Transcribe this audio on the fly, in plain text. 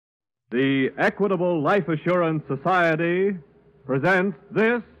The Equitable Life Assurance Society presents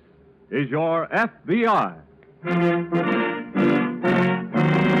This Is Your FBI.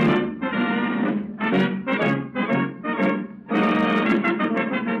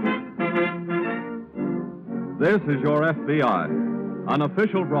 This is Your FBI, an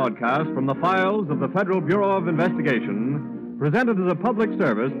official broadcast from the files of the Federal Bureau of Investigation, presented as a public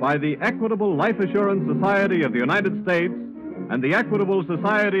service by the Equitable Life Assurance Society of the United States and the Equitable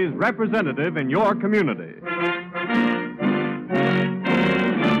Society's representative in your community.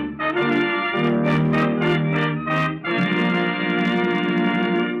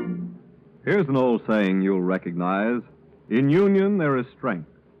 Here's an old saying you'll recognize. In union, there is strength.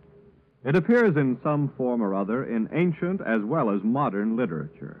 It appears in some form or other in ancient as well as modern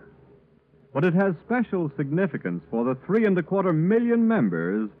literature. But it has special significance for the 3.25 million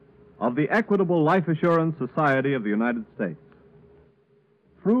members of the Equitable Life Assurance Society of the United States.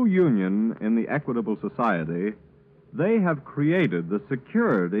 Through union in the Equitable Society, they have created the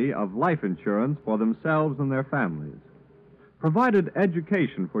security of life insurance for themselves and their families, provided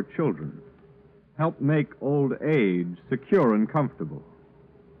education for children, helped make old age secure and comfortable.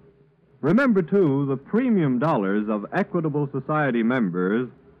 Remember, too, the premium dollars of Equitable Society members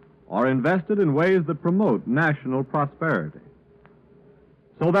are invested in ways that promote national prosperity.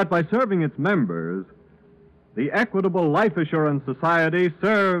 So that by serving its members, the Equitable Life Assurance Society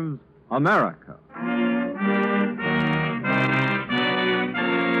serves America.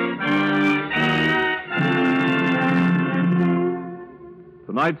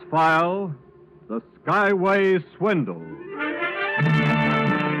 Tonight's file, the Skyway Swindle.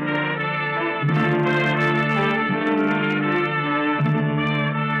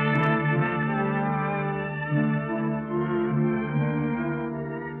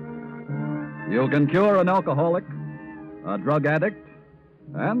 You can cure an alcoholic, a drug addict,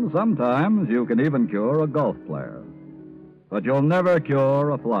 and sometimes you can even cure a golf player. But you'll never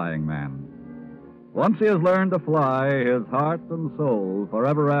cure a flying man. Once he has learned to fly, his heart and soul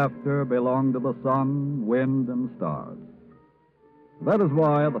forever after belong to the sun, wind, and stars. That is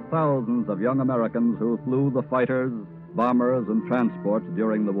why the thousands of young Americans who flew the fighters, bombers, and transports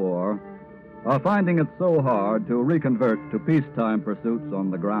during the war are finding it so hard to reconvert to peacetime pursuits on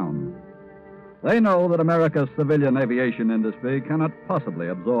the ground. They know that America's civilian aviation industry cannot possibly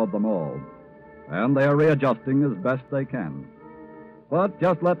absorb them all, and they are readjusting as best they can. But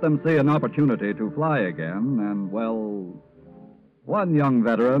just let them see an opportunity to fly again, and, well, one young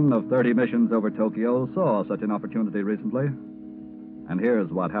veteran of 30 missions over Tokyo saw such an opportunity recently. And here's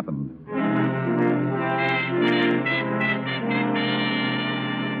what happened.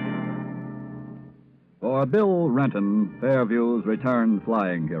 For Bill Renton, Fairview's returned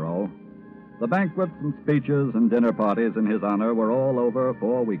flying hero, the banquets and speeches and dinner parties in his honor were all over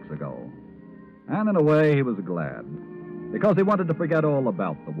 4 weeks ago. And in a way, he was glad, because he wanted to forget all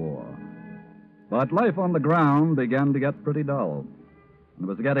about the war. But life on the ground began to get pretty dull, and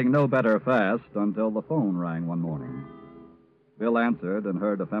was getting no better fast until the phone rang one morning. Bill answered and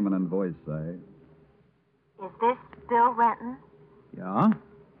heard a feminine voice say, "Is this Bill Renton? Yeah?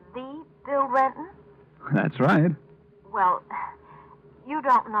 The Bill Renton?" That's right. Well, you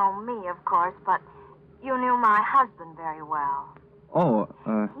don't know me, of course, but you knew my husband very well. Oh,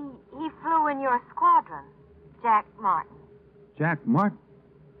 He flew in your squadron, Jack Martin. Jack Martin?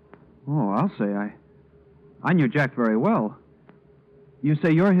 Oh, I'll say I knew Jack very well. You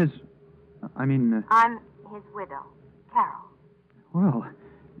say you're his... I'm his widow, Carol. Well,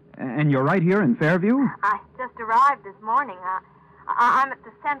 and you're right here in Fairview? I just arrived this morning. I'm at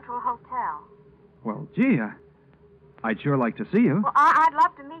the Central Hotel. Well, gee, I'd sure like to see you. Well, I'd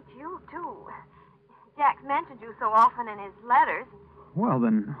love to meet you, too. Jack's mentioned you so often in his letters. Well,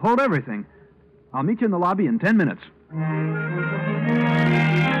 then, hold everything. I'll meet you in the lobby in 10 minutes.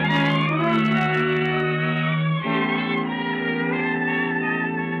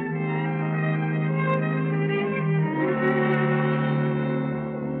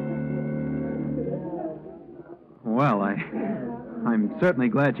 Well, I'm certainly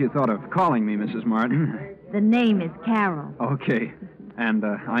glad you thought of calling me, Mrs. Martin. The name is Carol. Okay. And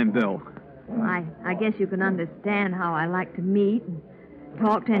I'm Bill. I guess you can understand how I like to meet and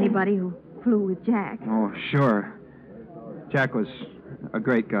talk to anybody who flew with Jack. Oh, sure. Jack was a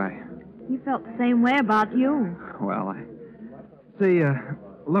great guy. He felt the same way about you. Well,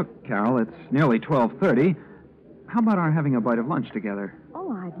 look, Carol, it's nearly 12:30. How about our having a bite of lunch together?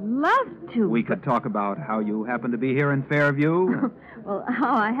 Oh, I'd love to. We could talk about how you happen to be here in Fairview. Well,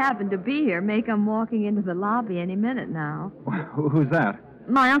 how I happen to be here may come walking into the lobby any minute now. Who's that?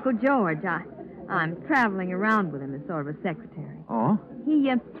 My Uncle George. I'm traveling around with him as sort of a secretary. Oh?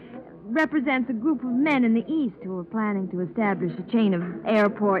 represents a group of men in the East who are planning to establish a chain of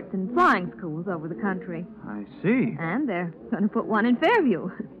airports and flying schools over the country. I see. And they're going to put one in Fairview.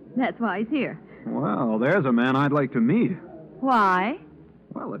 That's why he's here. Well, there's a man I'd like to meet. Why?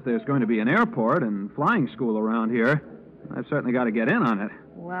 Well, if there's going to be an airport and flying school around here, I've certainly got to get in on it.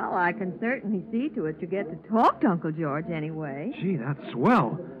 Well, I can certainly see to it you get to talk to Uncle George anyway. Gee, that's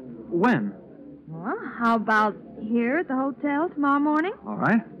swell. When? Well, how about here at the hotel tomorrow morning? All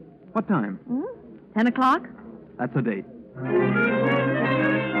right. What time? 10 o'clock? That's a date.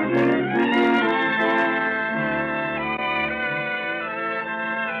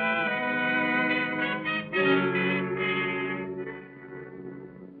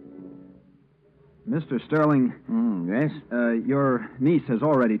 Mr. Sterling. Yes? Your niece has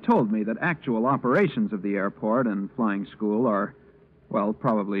already told me that actual operations of the airport and flying school are, well,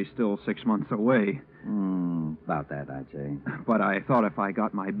 probably still 6 months away. About that, I'd say. But I thought if I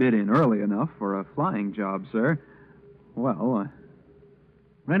got my bid in early enough for a flying job, sir, well,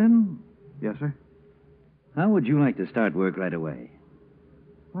 Renton, yes, sir? how would you like to start work right away?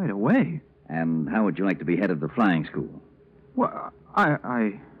 Right away? And how would you like to be head of the flying school? Well,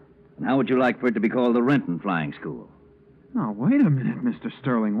 And how would you like for it to be called the Renton Flying School? Now, wait a minute, Mr.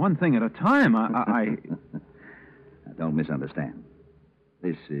 Sterling. One thing at a time. I... Now, don't misunderstand.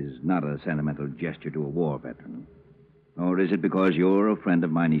 This is not a sentimental gesture to a war veteran. Nor is it because you're a friend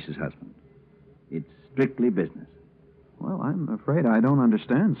of my niece's husband. It's strictly business. Well, I'm afraid I don't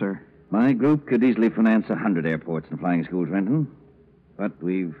understand, sir. My group could easily finance 100 airports and flying schools, Renton. But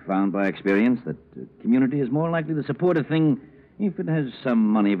we've found by experience that the community is more likely to support a thing if it has some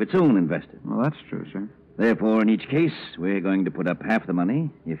money of its own invested. Well, that's true, sir. Therefore, in each case, we're going to put up half the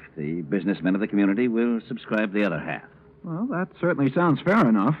money if the businessmen of the community will subscribe the other half. Well, that certainly sounds fair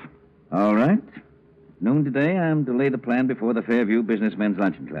enough. All right. Noon today, I'm to lay the plan before the Fairview Businessmen's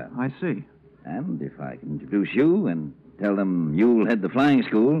Luncheon Club. I see. And if I can introduce you and tell them you'll head the flying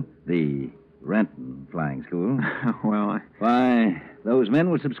school, the Renton Flying School, Well, why, those men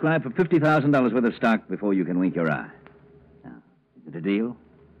will subscribe for $50,000 worth of stock before you can wink your eye. Now, is it a deal?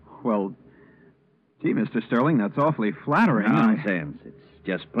 Well, gee, Mr. Sterling, that's awfully flattering. Nonsense. It's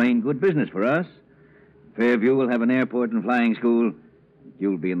just plain good business for us. Fairview will have an airport and flying school.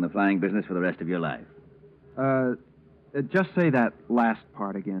 You'll be in the flying business for the rest of your life. Just say that last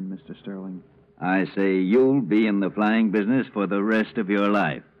part again, Mr. Sterling. I say you'll be in the flying business for the rest of your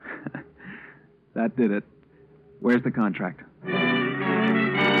life. That did it. Where's the contract?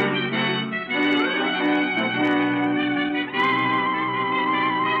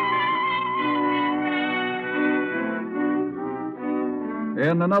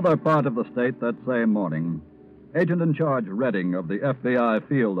 In another part of the state that same morning, Agent in Charge Redding of the FBI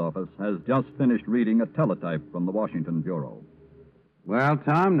field office has just finished reading a teletype from the Washington Bureau. Well,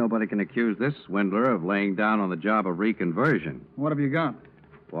 Tom, nobody can accuse this swindler of laying down on the job of reconversion. What have you got?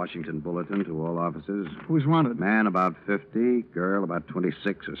 Washington bulletin to all officers. Who's wanted? Man about 50, girl about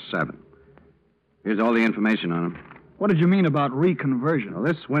 26 or 7. Here's all the information on him. What did you mean about reconversion? Well,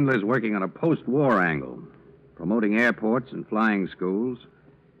 this swindler's working on a post-war angle, promoting airports and flying schools,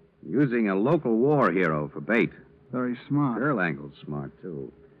 using a local war hero for bait. Very smart. Girl angle's smart,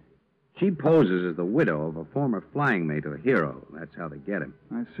 too. She poses as the widow of a former flying mate of a hero. That's how they get him.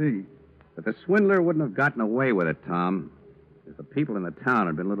 I see. But the swindler wouldn't have gotten away with it, Tom, if the people in the town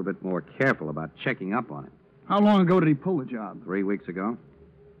had been a little bit more careful about checking up on him. How long ago did he pull the job? 3 weeks ago.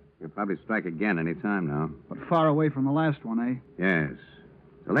 He'll probably strike again any time now. But far away from the last one, eh? Yes.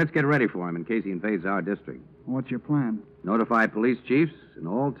 So let's get ready for him in case he invades our district. What's your plan? Notify police chiefs in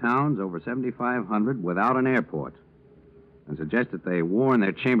all towns over 7,500 without an airport. And suggest that they warn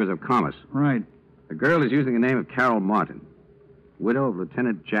their chambers of commerce. Right. The girl is using the name of Carol Martin, widow of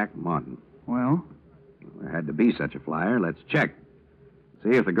Lieutenant Jack Martin. Well? There had to be such a flyer. Let's check.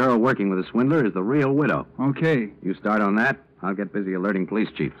 See if the girl working with the swindler is the real widow. Okay. You start on that. I'll get busy alerting police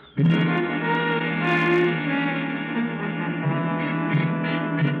chiefs.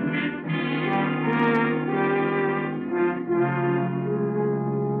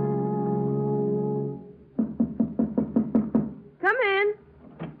 Come in.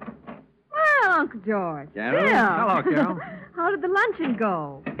 Well, Uncle George. Carol? Bill. Hello, Carol. How did the luncheon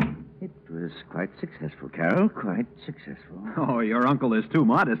go? It was quite successful, Carol. Quite successful. Oh, your uncle is too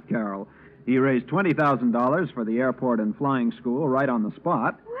modest, Carol. He raised $20,000 for the airport and flying school right on the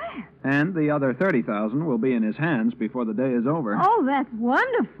spot. Where? And the other $30,000 will be in his hands before the day is over. Oh, that's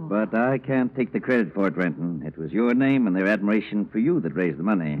wonderful. But I can't take the credit for it, Renton. It was your name and their admiration for you that raised the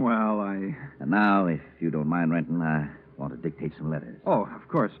money. Well, And now, if you don't mind, Renton, I want to dictate some letters. Oh, of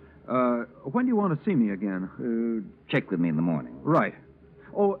course. When do you want to see me again? Check with me in the morning. Right.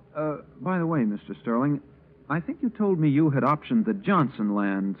 By the way, Mr. Sterling, I think you told me you had optioned the Johnson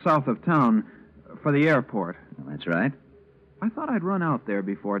land south of town for the airport. That's right. I thought I'd run out there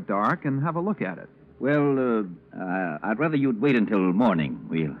before dark and have a look at it. Well, I'd rather you'd wait until morning.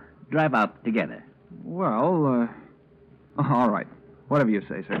 We'll drive out together. Well, all right. Whatever you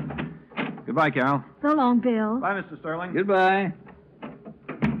say, sir. Goodbye, Carol. So long, Bill. Bye, Mr. Sterling. Goodbye.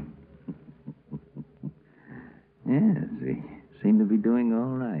 Yes, we seem to be doing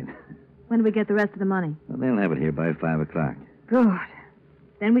all right. When do we get the rest of the money? Well, they'll have it here by 5 o'clock. Good.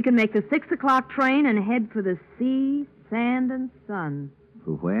 Then we can make the 6 o'clock train and head for the sea, sand, and sun.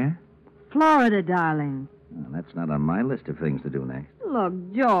 For where? Florida, darling. Well, that's not on my list of things to do next. Look,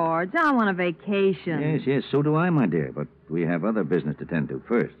 George, I want a vacation. Yes, so do I, my dear. But we have other business to tend to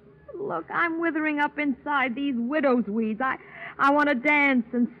first. Look, I'm withering up inside these widow's weeds. I want to dance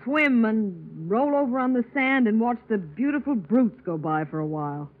and swim and roll over on the sand and watch the beautiful brutes go by for a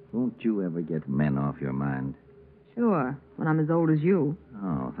while. Won't you ever get men off your mind? Sure, when I'm as old as you.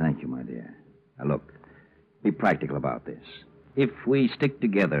 Oh, thank you, my dear. Now, look, be practical about this. If we stick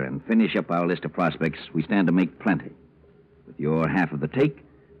together and finish up our list of prospects, we stand to make plenty. With your half of the take,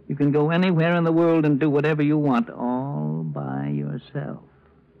 you can go anywhere in the world and do whatever you want all by yourself.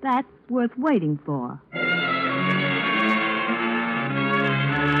 That's worth waiting for.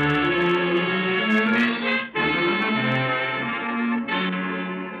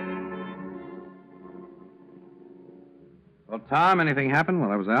 Well, Tom, anything happened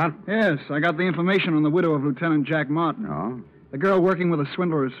while I was out? Yes, I got the information on the widow of Lieutenant Jack Martin. No. The girl working with a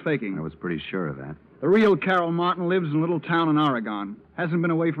swindler is faking. I was pretty sure of that. The real Carol Martin lives in a little town in Oregon. Hasn't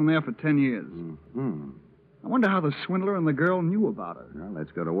been away from there for 10 years. Mm-hmm. I wonder how the swindler and the girl knew about her. Well,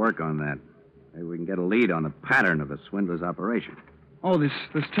 let's go to work on that. Maybe we can get a lead on the pattern of the swindler's operation. Oh, this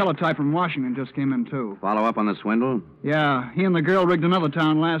teletype from Washington just came in, too. Follow up on the swindle? Yeah, he and the girl rigged another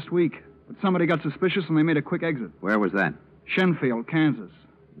town last week. But somebody got suspicious and they made a quick exit. Where was that? Shenfield, Kansas.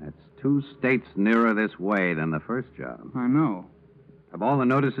 That's 2 states nearer this way than the first job. I know. Have all the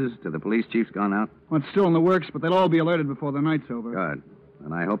notices to the police chiefs gone out? Well, it's still in the works, but they'll all be alerted before the night's over. Good.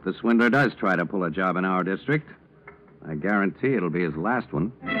 And I hope the swindler does try to pull a job in our district. I guarantee it'll be his last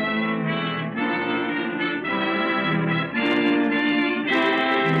one.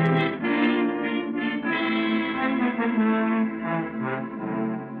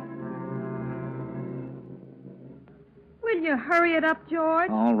 Will you hurry it up, George?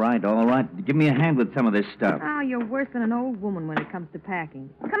 All right. Give me a hand with some of this stuff. Oh, you're worse than an old woman when it comes to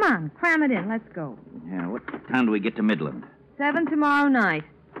packing. Come on, cram it in. Let's go. Yeah, what time do we get to Midland? 7 tomorrow night.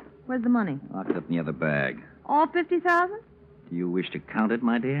 Where's the money? Locked up in the other bag. All 50,000? Do you wish to count it,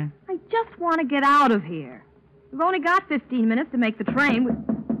 my dear? I just want to get out of here. We've only got 15 minutes to make the train.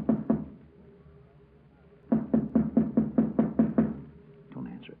 Don't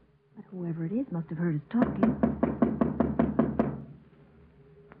answer it. Whoever it is must have heard us talking.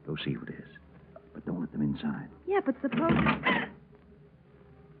 Go see who it is. But don't let them inside. Yeah, but suppose...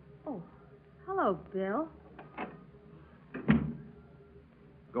 Oh, hello, Bill.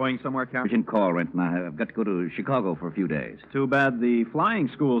 Going somewhere, Carol? Urgent call, Renton. I've got to go to Chicago for a few days. Too bad the flying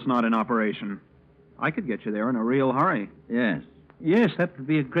school's not in operation. I could get you there in a real hurry. Yes, that would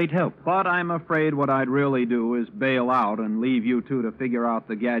be a great help. But I'm afraid what I'd really do is bail out and leave you two to figure out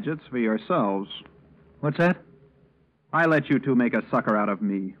the gadgets for yourselves. What's that? I let you two make a sucker out of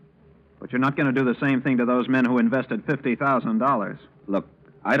me. But you're not going to do the same thing to those men who invested $50,000. Look,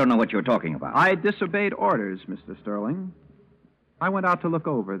 I don't know what you're talking about. I disobeyed orders, Mr. Sterling. I went out to look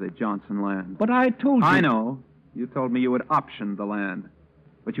over the Johnson land. But I told you... I know. You told me you had optioned the land.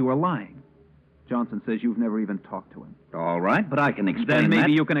 But you were lying. Johnson says you've never even talked to him. All right, but I can explain Then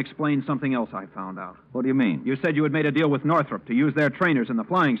maybe that. you can explain something else I found out. What do you mean? You said you had made a deal with Northrop to use their trainers in the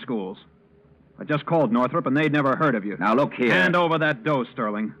flying schools. I just called Northrop, and they'd never heard of you. Now, look here. Hand over that dough,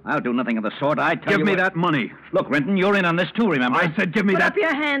 Sterling. I'll do nothing of the sort. I tell you... Give me that money. Look, Renton, you're in on this too, remember? I said give me Put that... up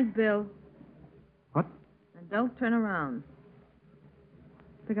your hands, Bill. What? And don't turn around.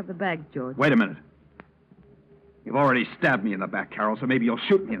 Pick up the bag, George. Wait a minute. You've already stabbed me in the back, Carol, so maybe you'll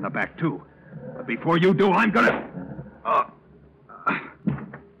shoot me in the back, too. But before you do, I'm gonna...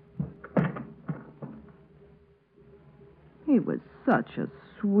 He was such a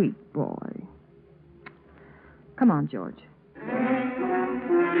sweet boy. Come on, George.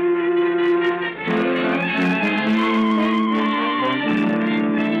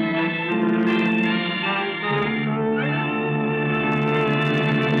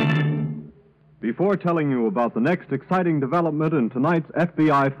 Before telling you about the next exciting development in tonight's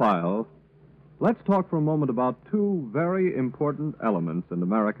FBI file, let's talk for a moment about 2 very important elements in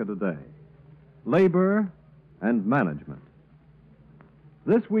America today: labor and management.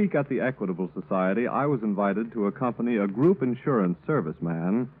 This week at the Equitable Society, I was invited to accompany a group insurance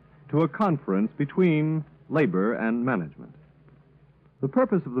serviceman to a conference between labor and management. The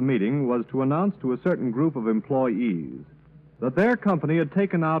purpose of the meeting was to announce to a certain group of employees that their company had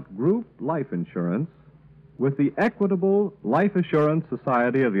taken out group life insurance with the Equitable Life Assurance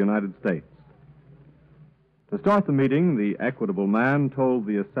Society of the United States. To start the meeting, the Equitable man told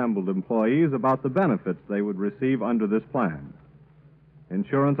the assembled employees about the benefits they would receive under this plan.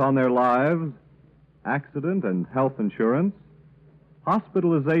 Insurance on their lives, accident and health insurance,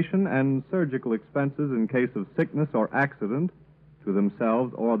 hospitalization and surgical expenses in case of sickness or accident to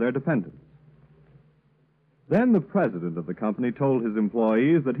themselves or their dependents. Then the president of the company told his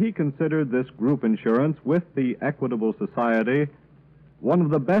employees that he considered this group insurance with the Equitable Society one of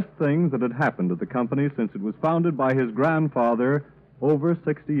the best things that had happened to the company since it was founded by his grandfather over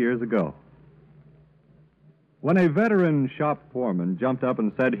 60 years ago. When a veteran shop foreman jumped up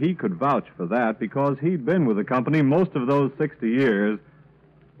and said he could vouch for that because he'd been with the company most of those 60 years,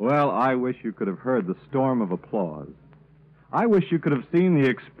 well, I wish you could have heard the storm of applause. I wish you could have seen the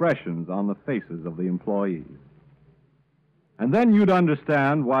expressions on the faces of the employees. And then you'd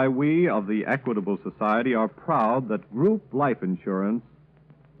understand why we of the Equitable Society are proud that group life insurance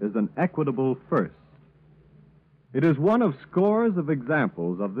is an equitable first. It is one of scores of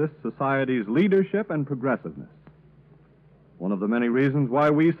examples of this society's leadership and progressiveness. One of the many reasons why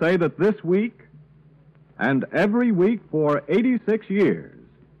we say that this week and every week for 86 years,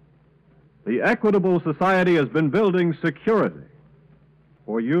 the Equitable Society has been building security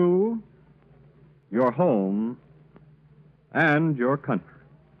for you, your home, and your country.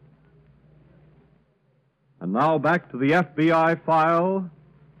 And now back to the FBI file,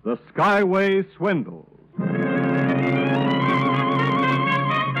 the Skyway Swindle.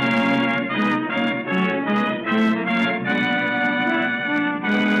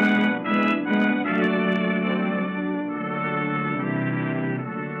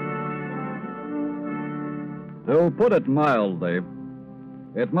 To put it mildly,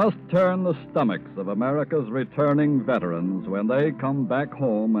 it must turn the stomachs of America's returning veterans when they come back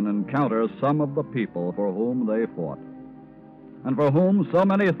home and encounter some of the people for whom they fought, and for whom so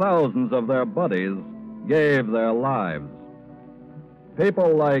many thousands of their buddies gave their lives.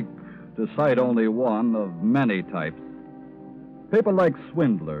 People like, to cite only one of many types, people like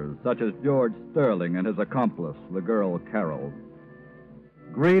swindlers such as George Sterling and his accomplice, the girl Carol.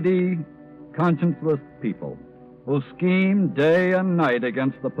 Greedy, conscienceless people who scheme day and night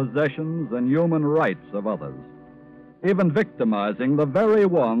against the possessions and human rights of others, even victimizing the very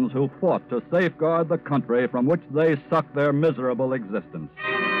ones who fought to safeguard the country from which they sucked their miserable existence.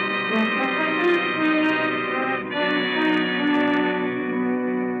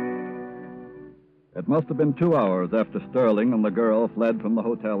 It must have been 2 hours after Sterling and the girl fled from the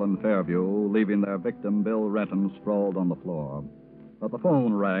hotel in Fairview, leaving their victim, Bill Renton, sprawled on the floor, that the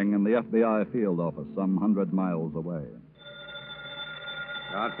phone rang in the FBI field office some 100 miles away.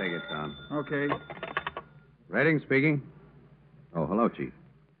 I'll take it, Tom. Okay. Redding speaking. Oh, hello, Chief.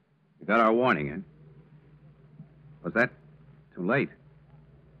 You got our warning, eh? Was that too late?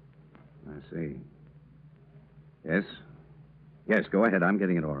 I see. Yes? Yes, go ahead. I'm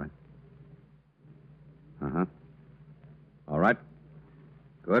getting it all right. Uh-huh. All right.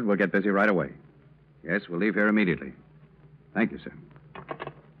 Good. We'll get busy right away. Yes, we'll leave here immediately. Thank you, sir.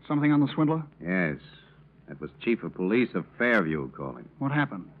 Something on the swindler? Yes. That was Chief of Police of Fairview calling. What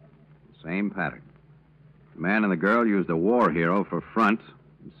happened? Same pattern. The man and the girl used a war hero for front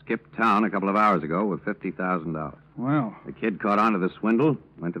and skipped town a couple of hours ago with $50,000. Well, The kid caught on to the swindle,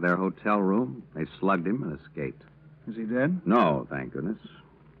 went to their hotel room, they slugged him and escaped. is he dead? No, thank goodness.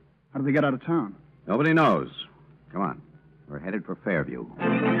 How did they get out of town? Nobody knows. Come on. We're headed for Fairview.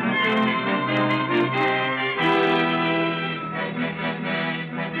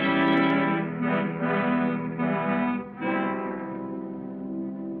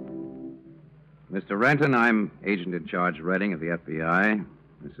 Mr. Renton, I'm Agent in Charge Redding of the FBI.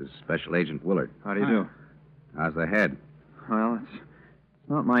 This is Special Agent Willard. How do you do? How's the head? Well, it's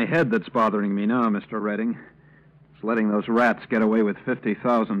not my head that's bothering me now, Mr. Redding. It's letting those rats get away with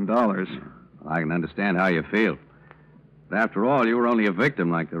 $50,000. Well, I can understand how you feel. But after all, you were only a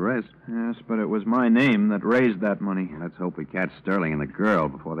victim like the rest. Yes, but it was my name that raised that money. Let's hope we catch Sterling and the girl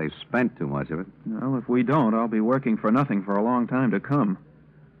before they've spent too much of it. Well, if we don't, I'll be working for nothing for a long time to come.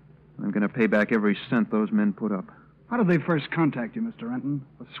 I'm going to pay back every cent those men put up. How did they first contact you, Mr. Renton?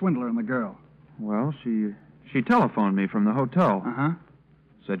 The swindler and the girl. Well, she telephoned me from the hotel. Uh-huh.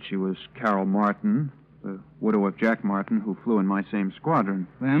 Said she was Carol Martin, the widow of Jack Martin, who flew in my same squadron.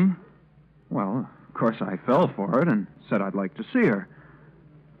 Then? Well, of course I fell for it and said I'd like to see her.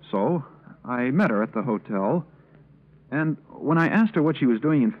 So I met her at the hotel, and when I asked her what she was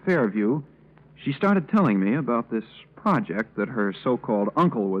doing in Fairview, she started telling me about this project that her so-called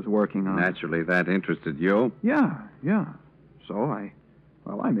uncle was working on. Naturally, that interested you. Yeah. So I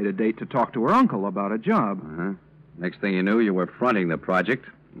made a date to talk to her uncle about a job. Uh-huh. Next thing you knew, you were fronting the project,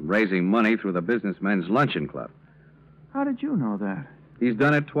 raising money through the Businessmen's Luncheon Club. How did you know that? He's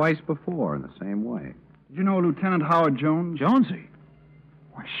done it twice before in the same way. Did you know Lieutenant Howard Jones? Jonesy?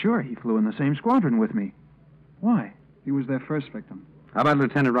 Why, sure, he flew in the same squadron with me. Why? He was their first victim. How about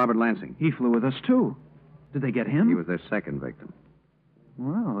Lieutenant Robert Lansing? He flew with us, too. Did they get him? He was their second victim.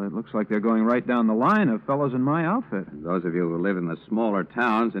 Well, it looks like they're going right down the line of fellows in my outfit. And those of you who live in the smaller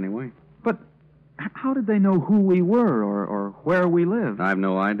towns, anyway. But how did they know who we were or where we lived? I've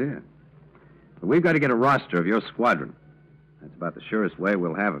no idea. But we've got to get a roster of your squadron. That's about the surest way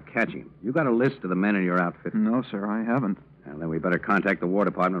we'll have of catching him. You got a list of the men in your outfit? No, sir, I haven't. Well, then we better contact the War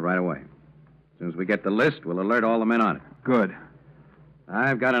Department right away. As soon as we get the list, we'll alert all the men on it. Good.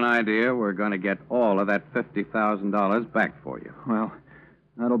 I've got an idea we're going to get all of that $50,000 back for you. Well,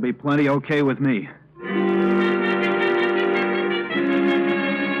 that'll be plenty okay with me.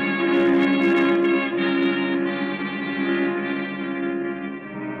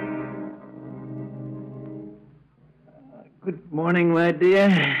 Good morning, my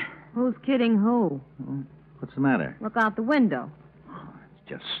dear. Who's kidding who? What's the matter? Look out the window. It's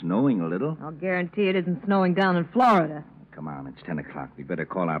just snowing a little. I'll guarantee it isn't snowing down in Florida. Come on, it's 10 o'clock. We better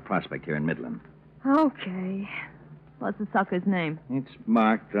call our prospect here in Midland. Okay. What's the sucker's name? It's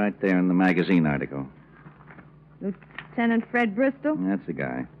marked right there in the magazine article. Lieutenant Fred Bristol? That's the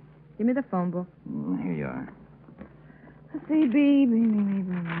guy. Give me the phone book. Here you are. CB.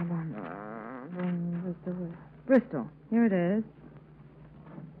 Bristol. Here it is.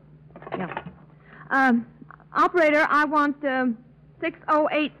 Yeah. Operator, I want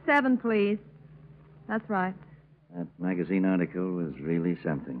 6087, please. That's right. That magazine article was really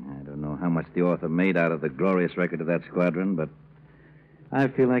something. I don't know how much the author made out of the glorious record of that squadron, but I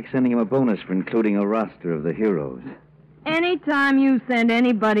feel like sending him a bonus for including a roster of the heroes. Anytime you send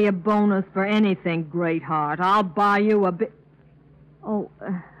anybody a bonus for anything, Greatheart, I'll buy you a bit. Oh,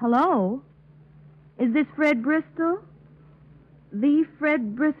 hello? Is this Fred Bristol? The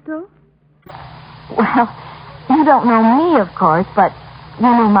Fred Bristol? Well, you don't know me, of course, but you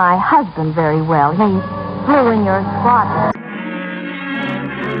knew my husband very well. He flew in your squadron.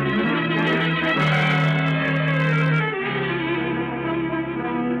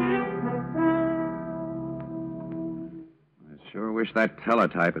 I sure wish that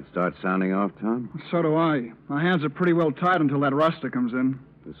teletype would start sounding off, Tom. So do I. My hands are pretty well tied until that roster comes in.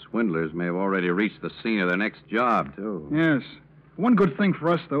 The swindlers may have already reached the scene of their next job, too. Yes. One good thing for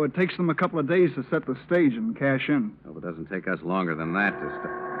us, though, it takes them a couple of days to set the stage and cash in. Hope it doesn't take us longer than that to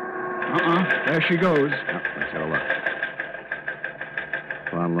start. There she goes. Oh, let's have a look.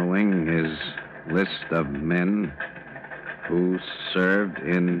 Following his list of men who served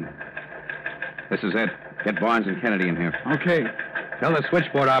in... This is it. Get Barnes and Kennedy in here. Okay. Tell the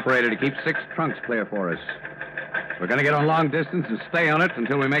switchboard operator to keep 6 trunks clear for us. We're going to get on long distance and stay on it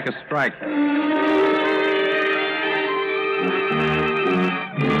until we make a strike.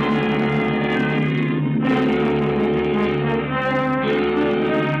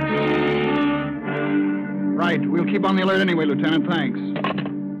 Right. We'll keep on the alert anyway, Lieutenant. Thanks.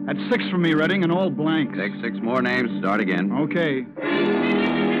 That's 6 from me, Redding, and all blanks. Take 6 more names. Start again. Okay.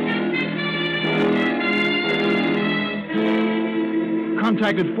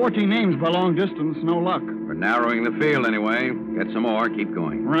 Contacted 14 names by long distance. No luck. We're narrowing the field anyway. Get some more. Keep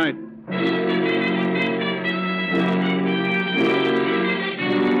going. Right.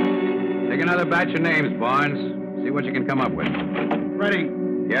 Take another batch of names, Barnes. See what you can come up with.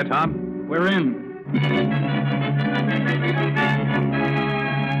 Redding. Yeah, Tom? We're in.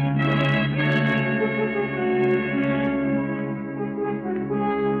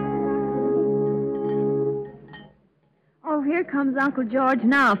 Oh, here comes Uncle George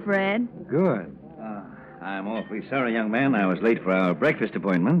now, Fred. Good. I'm awfully sorry, young man. I was late for our breakfast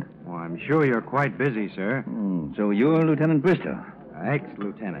appointment. Oh, I'm sure you're quite busy, sir. So you're Lieutenant Bristol?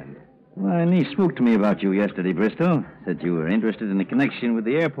 Ex-lieutenant. My niece spoke to me about you yesterday, Bristol. Said you were interested in the connection with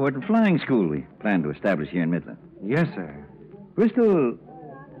the airport and flying school we plan to establish here in Midland. Yes, sir. Bristol,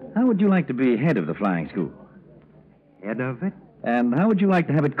 how would you like to be head of the flying school? Head of it? And how would you like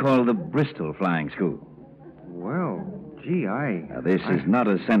to have it called the Bristol Flying School? Well, gee, Now, this is not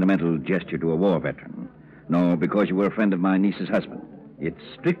a sentimental gesture to a war veteran. No, because you were a friend of my niece's husband. It's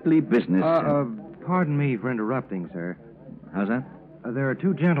strictly business. Pardon me for interrupting, sir. How's that? There are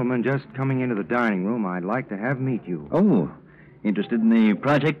 2 gentlemen just coming into the dining room I'd like to have meet you. Oh, Interested in the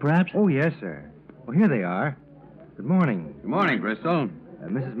project, perhaps? Oh, yes, sir. Well, here they are. Good morning. Good morning, Bristol.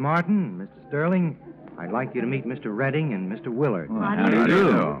 Mrs. Martin, Mr. Sterling, I'd like you to meet Mr. Redding and Mr. Willard. Well, how do you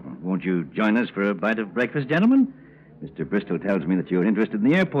do? Won't you join us for a bite of breakfast, gentlemen? Mr. Bristol tells me that you're interested in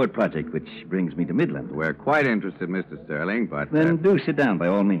the airport project, which brings me to Midland. We're quite interested, Mr. Sterling, but... Then do sit down, by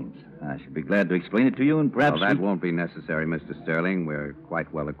all means. I should be glad to explain it to you, and perhaps... Well, that won't be necessary, Mr. Sterling. We're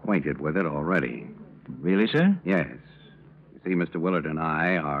quite well acquainted with it already. Really, sir? Yes. You see, Mr. Willard and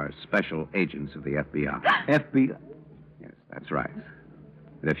I are special agents of the FBI. FBI? Yes, that's right.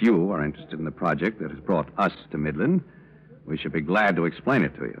 And if you are interested in the project that has brought us to Midland, we should be glad to explain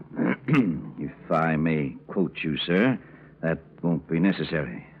it to you. If I may quote you, sir, that won't be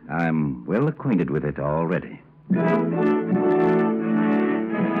necessary. I'm well acquainted with it already.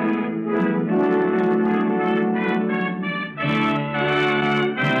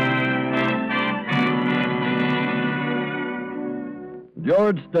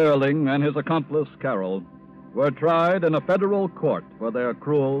 George Sterling and his accomplice, Carroll, were tried in a federal court for their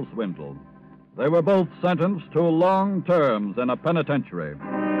cruel swindle. They were both sentenced to long terms in a penitentiary.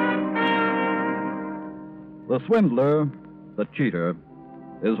 The swindler, the cheater,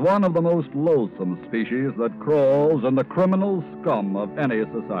 is one of the most loathsome species that crawls in the criminal scum of any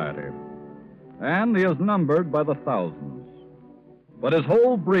society. And he is numbered by the thousands. But his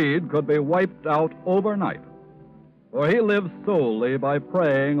whole breed could be wiped out overnight, for he lives solely by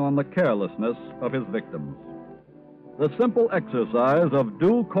preying on the carelessness of his victims. The simple exercise of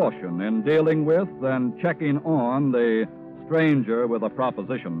due caution in dealing with and checking on the stranger with a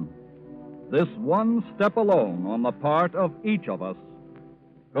proposition, this one step alone on the part of each of us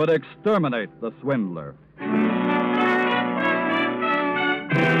could exterminate the swindler.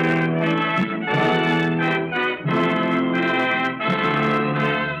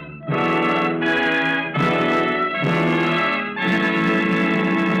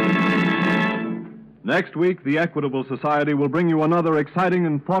 Next week, the Equitable Society will bring you another exciting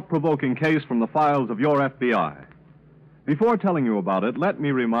and thought-provoking case from the files of your FBI. Before telling you about it, let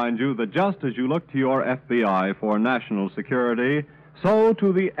me remind you that just as you look to your FBI for national security, so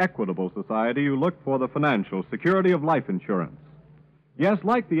to the Equitable Society you look for the financial security of life insurance. Yes,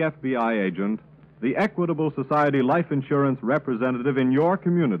 like the FBI agent, the Equitable Society life insurance representative in your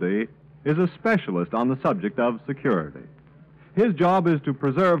community is a specialist on the subject of security. His job is to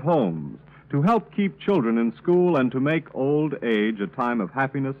preserve homes, to help keep children in school, and to make old age a time of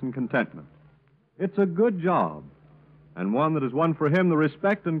happiness and contentment. It's a good job, and one that has won for him the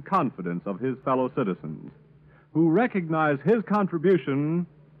respect and confidence of his fellow citizens, who recognize his contribution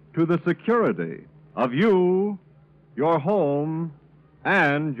to the security of you, your home,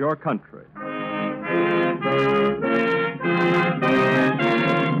 and your country.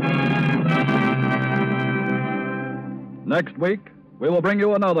 Next week, we will bring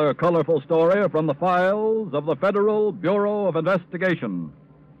you another colorful story from the files of the Federal Bureau of Investigation,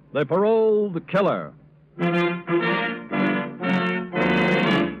 The Paroled Killer.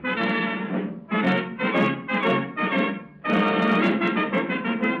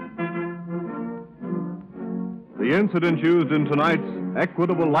 The incidents used in tonight's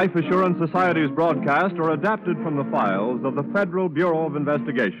Equitable Life Assurance Society's broadcast are adapted from the files of the Federal Bureau of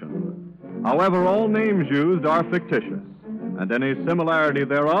Investigation. However, all names used are fictitious, and any similarity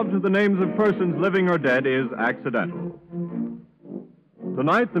thereof to the names of persons living or dead is accidental.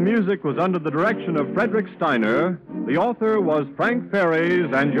 Tonight, the music was under the direction of Frederick Steiner, the author was Frank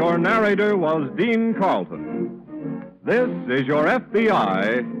Ferries, and your narrator was Dean Carlton. This is Your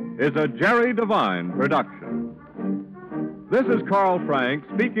FBI is a Jerry Devine production. This is Carl Frank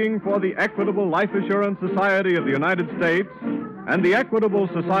speaking for the Equitable Life Assurance Society of the United States and the Equitable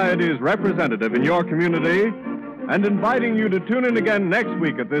Society's representative in your community, and inviting you to tune in again next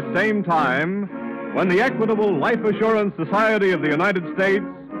week at this same time when the Equitable Life Assurance Society of the United States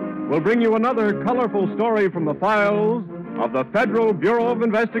will bring you another colorful story from the files of the Federal Bureau of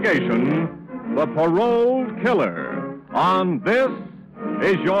Investigation, The Paroled Killer, on This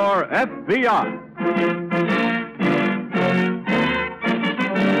Is Your FBI.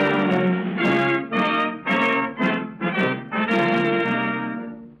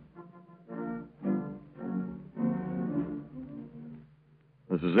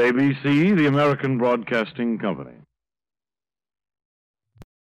 This is ABC, the American Broadcasting Company.